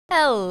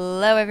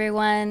Hello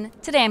everyone!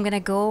 Today I'm going to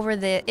go over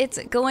the It's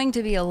Going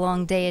to Be a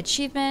Long Day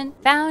achievement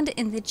found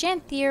in the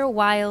Janthir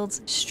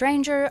Wilds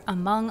Stranger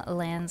Among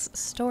Lands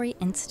story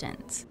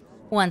instance.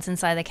 Once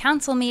inside the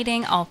council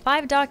meeting, all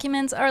 5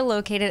 documents are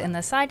located in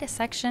the side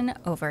section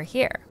over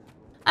here.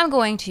 I'm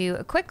going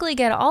to quickly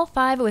get all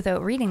 5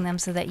 without reading them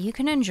so that you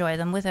can enjoy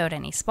them without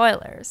any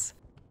spoilers.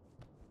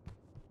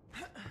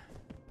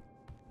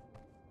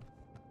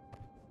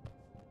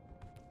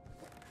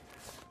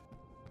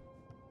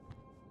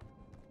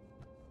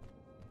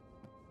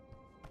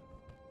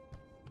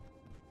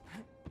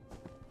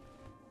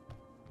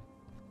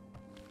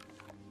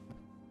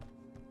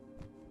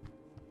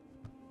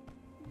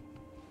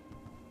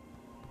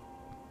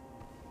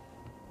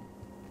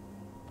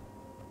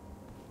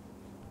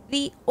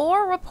 The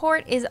ore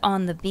report is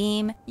on the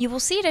beam. You will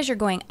see it as you're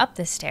going up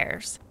the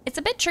stairs. It's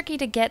a bit tricky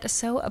to get,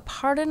 so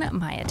pardon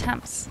my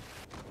attempts.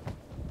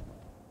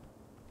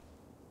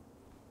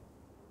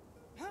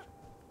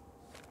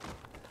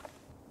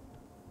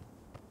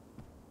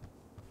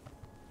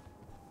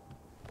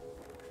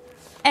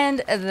 And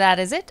that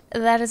is it.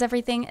 That is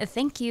everything.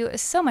 Thank you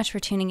so much for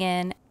tuning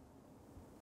in.